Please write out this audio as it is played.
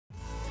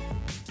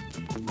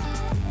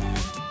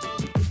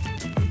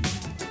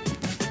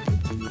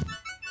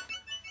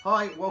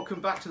Hi,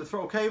 welcome back to the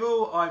Throttle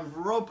Cable. I'm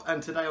Rob,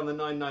 and today on the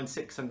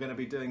 996 I'm going to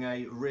be doing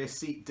a rear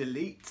seat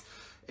delete.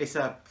 It's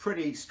a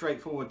pretty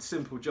straightforward,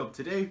 simple job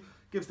to do.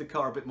 Gives the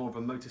car a bit more of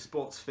a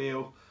motorsports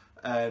feel.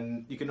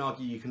 You can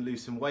argue you can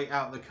lose some weight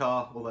out of the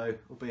car, although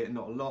albeit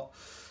not a lot.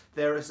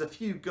 There is a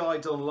few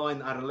guides online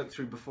that I had a look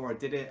through before I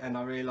did it, and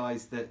I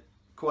realised that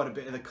quite a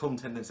bit of the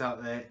content that's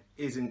out there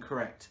is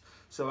incorrect.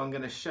 So I'm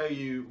going to show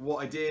you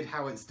what I did,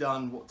 how it's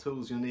done, what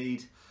tools you'll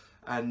need,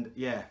 and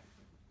yeah,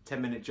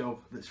 10-minute job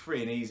that's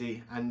free and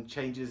easy and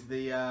changes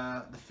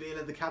the feel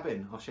of the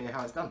cabin. I'll show you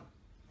how it's done.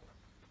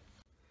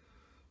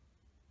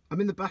 I'm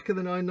in the back of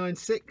the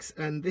 996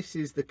 and this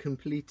is the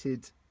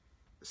completed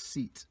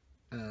seat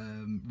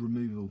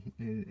removal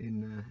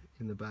in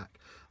the back.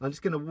 I'm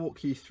just going to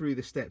walk you through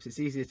the steps. It's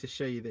easier to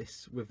show you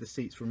this with the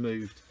seats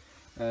removed,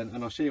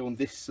 and I'll show you on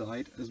this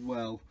side as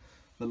well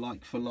the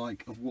like for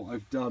like of what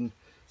I've done,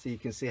 so you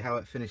can see how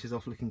it finishes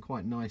off looking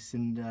quite nice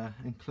and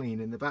clean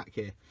in the back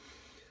here.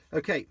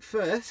 Okay,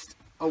 first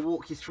I'll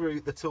walk you through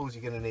the tools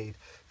you're going to need.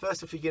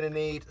 First off, you're going to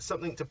need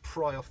something to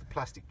pry off the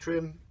plastic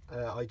trim.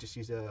 I just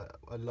use a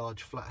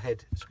large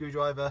flathead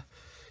screwdriver.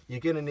 You're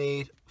going to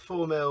need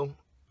 4mm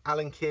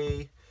Allen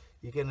key.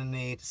 You're going to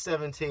need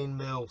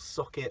 17mm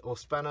socket or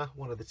spanner,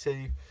 one of the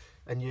two,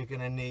 and you're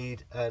going to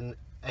need an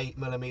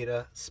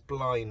 8mm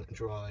spline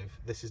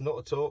drive. This is not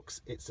a Torx,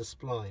 it's a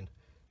spline,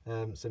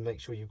 so make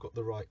sure you've got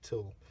the right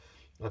tool.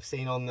 I've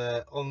seen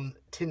on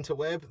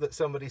Tinterweb that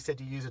somebody said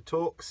you use a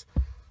Torx.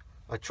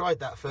 I tried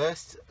that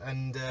first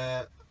and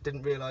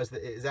didn't realise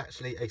that it is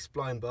actually a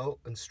spline bolt,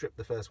 and stripped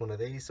the first one of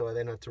these, so I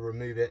then had to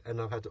remove it and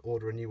I've had to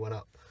order a new one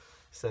up.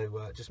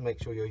 So just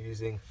make sure you're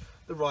using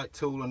the right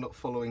tool and not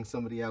following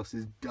somebody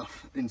else's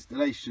duff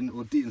installation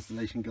or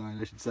deinstallation guide,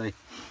 I should say.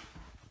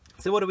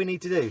 So what do we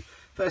need to do?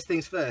 First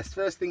things first.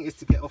 First thing is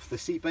to get off the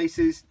seat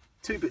bases.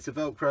 2 bits of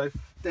Velcro,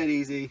 dead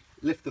easy,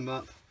 lift them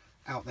up,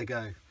 out they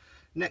go.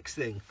 Next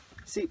thing,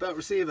 seatbelt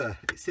receiver.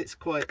 It sits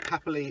quite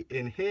happily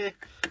in here.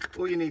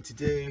 All you need to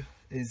do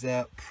is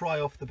pry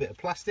off the bit of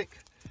plastic.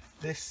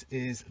 This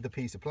is the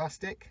piece of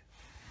plastic.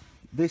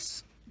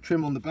 This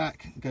trim on the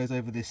back goes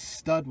over this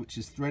stud, which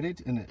is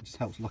threaded, and it just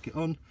helps lock it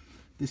on.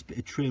 This bit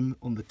of trim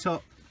on the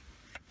top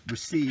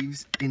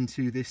receives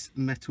into this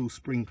metal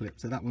spring clip,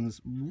 so that one's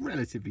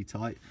relatively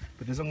tight,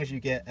 but as long as you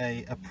get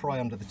a pry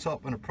under the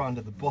top and a pry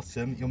under the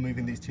bottom, you're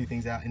moving these two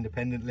things out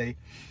independently.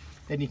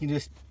 Then you can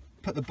just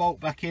put the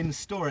bolt back in,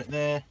 store it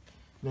there,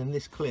 and then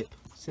this clip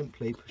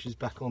simply pushes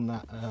back on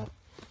that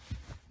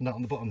nut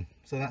on the bottom.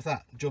 So that's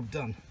that, job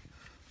done.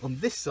 On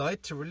this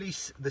side, to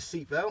release the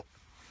seat belt,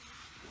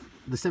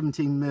 the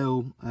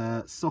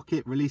 17mm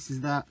socket releases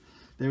that.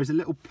 There is a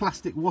little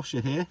plastic washer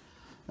here.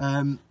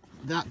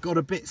 That got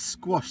a bit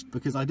squashed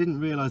because I didn't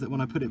realise that when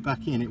I put it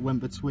back in, it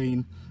went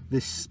between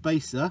this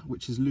spacer,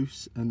 which is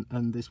loose,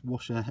 and this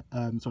washer,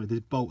 this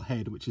bolt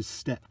head, which is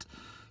stepped.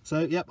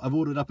 So yep, I've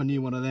ordered up a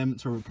new one of them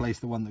to replace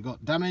the one that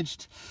got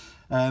damaged,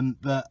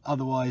 but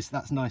otherwise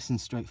that's nice and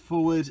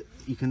straightforward.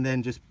 You can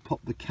then just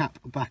pop the cap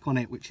back on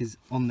it, which is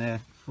on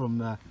there from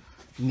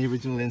the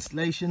original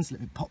installations.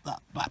 Let me pop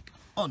that back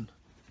on.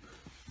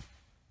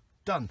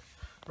 Done.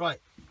 Right,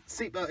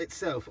 seatbelt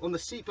itself. On the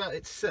seatbelt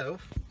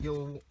itself,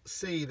 you'll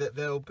see that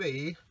there'll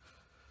be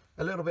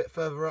a little bit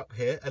further up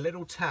here a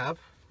little tab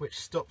which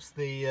stops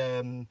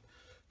the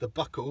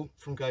buckle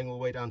from going all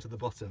the way down to the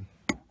bottom.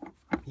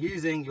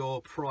 Using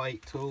your pry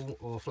tool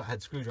or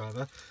flathead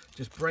screwdriver,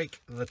 just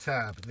break the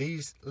tab.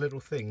 These little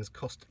things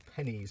cost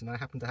pennies, and I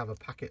happen to have a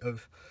packet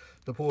of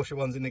the Porsche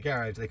ones in the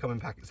garage. They come in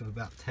packets of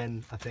about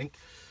 10, I think.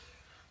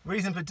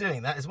 Reason for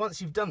doing that is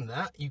once you've done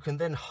that, you can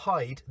then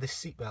hide this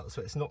seatbelt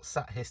so it's not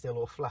sat here still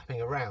or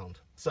flapping around.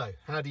 So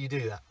how do you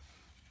do that?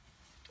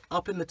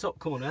 Up in the top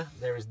corner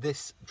there is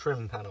this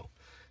trim panel.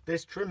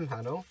 This trim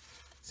panel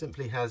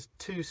simply has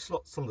 2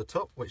 slots on the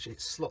top, which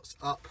it slots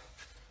up.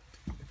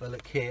 If I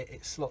look here,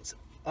 it slots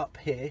up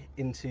here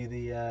into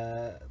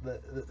the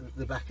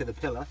back of the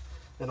pillar.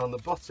 Then on the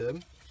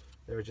bottom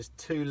there are just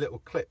 2 little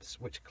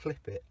clips which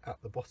clip it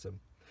at the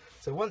bottom.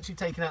 So once you've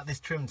taken out this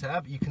trim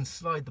tab, you can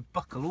slide the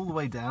buckle all the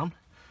way down,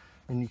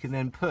 and you can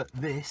then put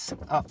this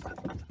up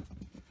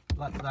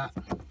like that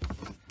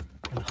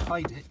and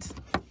hide it,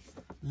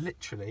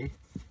 literally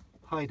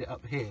hide it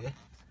up here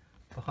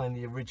behind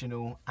the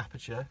original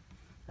aperture,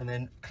 and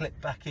then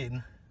clip back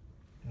in.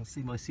 You'll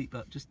see my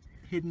seatbelt just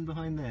hidden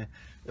behind there.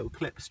 It will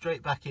clip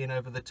straight back in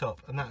over the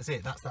top, and that's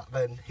it. That's that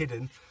then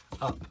hidden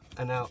up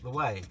and out the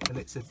way, and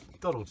it's a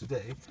doddle to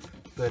do,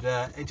 but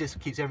it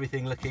just keeps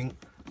everything looking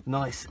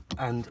nice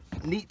and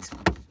neat.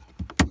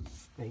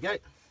 There you go,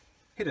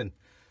 hidden,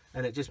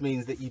 and it just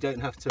means that you don't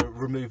have to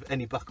remove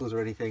any buckles or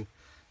anything,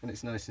 and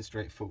it's nice and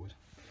straightforward.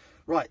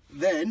 Right,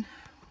 then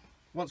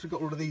once we've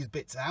got all of these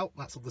bits out,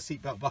 that's all the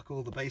seatbelt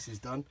buckle, the base is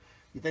done.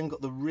 You then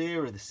got the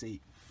rear of the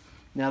seat.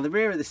 Now the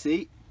rear of the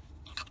seat,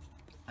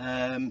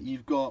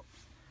 you've got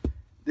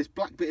this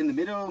black bit in the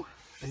middle,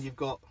 and you've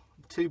got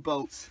 2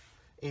 bolts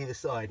either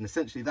side, and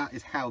essentially that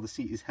is how the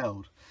seat is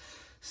held.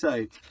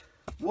 So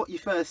what you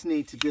first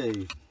need to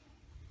do,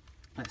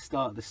 let's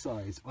start at the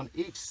sides. On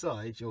each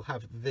side you'll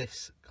have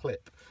this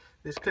clip.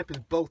 This clip is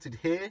bolted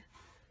here,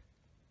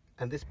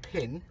 and this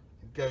pin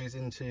goes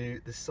into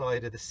the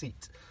side of the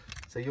seat.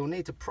 So you'll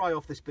need to pry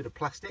off this bit of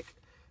plastic,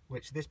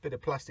 which this bit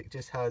of plastic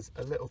just has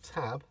a little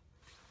tab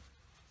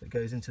that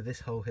goes into this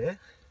hole here,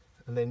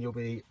 and then you'll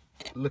be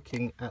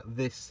looking at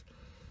this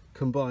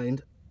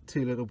combined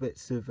two little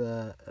bits of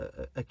a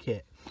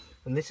kit,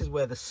 and this is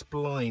where the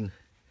spline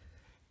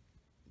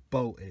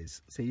bolt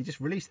is. So you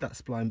just release that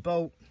spline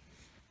bolt,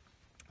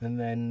 and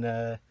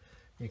then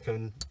you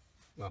can,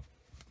 well,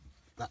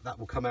 that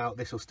will come out.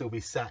 This will still be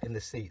sat in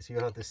the seat, so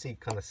you'll have the seat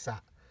kind of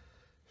sat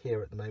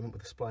here at the moment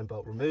with the spline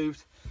bolt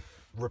removed.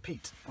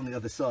 Repeat on the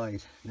other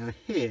side. Now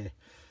here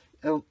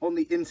on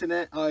the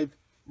internet I've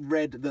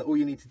read that all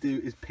you need to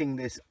do is ping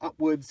this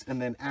upwards and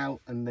then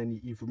out, and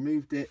then you've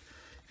removed it.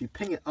 If you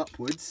ping it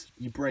upwards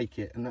you break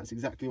it, and that's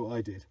exactly what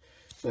I did.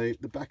 So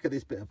the back of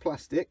this bit of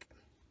plastic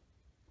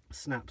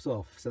snaps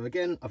off. So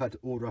again, I've had to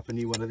order up a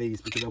new one of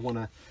these because I want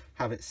to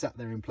have it sat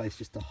there in place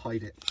just to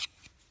hide it.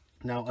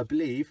 Now I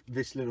believe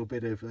this little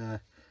bit of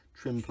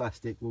trim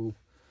plastic will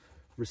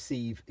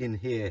receive in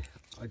here.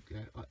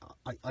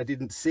 I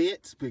didn't see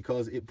it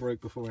because it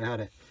broke before I had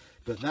it,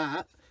 but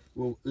that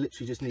will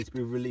literally just need to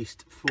be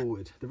released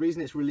forward. The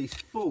reason it's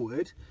released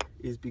forward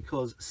is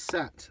because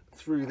sat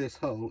through this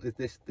hole is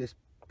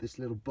this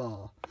little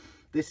bar.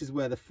 This is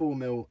where the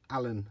 4mm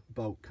Allen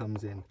bolt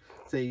comes in.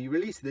 So you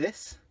release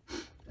this,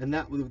 and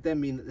that will then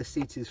mean that the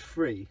seat is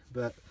free,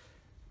 but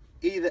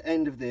either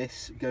end of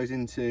this goes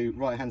into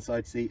right hand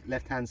side seat,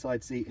 left hand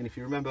side seat, and if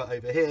you remember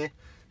over here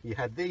you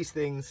had these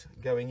things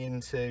going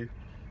into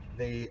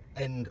the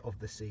end of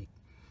the seat.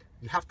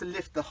 You have to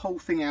lift the whole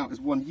thing out as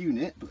one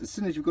unit, but as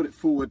soon as you've got it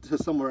forward to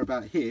somewhere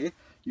about here,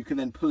 you can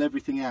then pull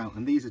everything out,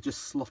 and these are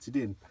just slotted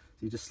in. So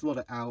you just slot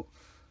it out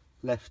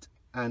left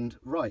and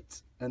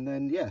right, and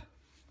then yeah,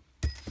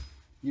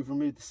 you've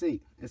removed the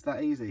seat. It's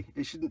that easy.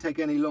 It shouldn't take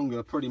any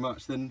longer pretty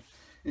much than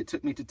it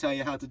took me to tell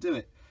you how to do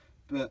it,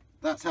 but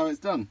that's how it's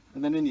done.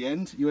 And then in the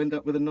end you end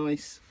up with a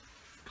nice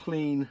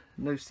clean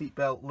no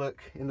seatbelt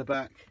look in the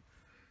back,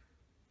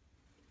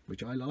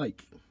 which I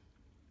like.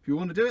 If you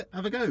want to do it,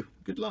 have a go.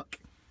 Good luck.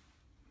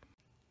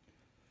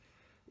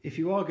 If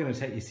you are going to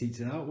take your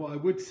seats out, what I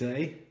would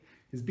say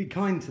is be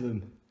kind to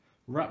them.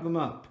 Wrap them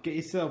up. Get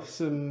yourself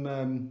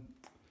some,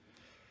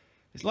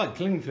 it's like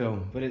cling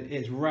film, but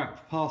it's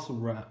wrap, parcel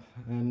wrap,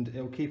 and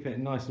it'll keep it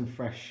nice and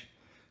fresh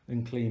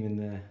and clean in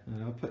there.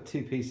 I'll put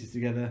two pieces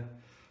together,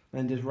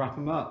 then just wrap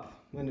them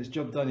up. When it's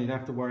job done, you don't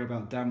have to worry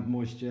about damp,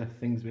 moisture,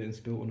 things getting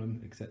spilt on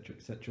them, etc,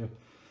 etc.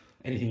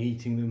 Anything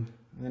eating them.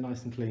 They're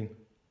nice and clean.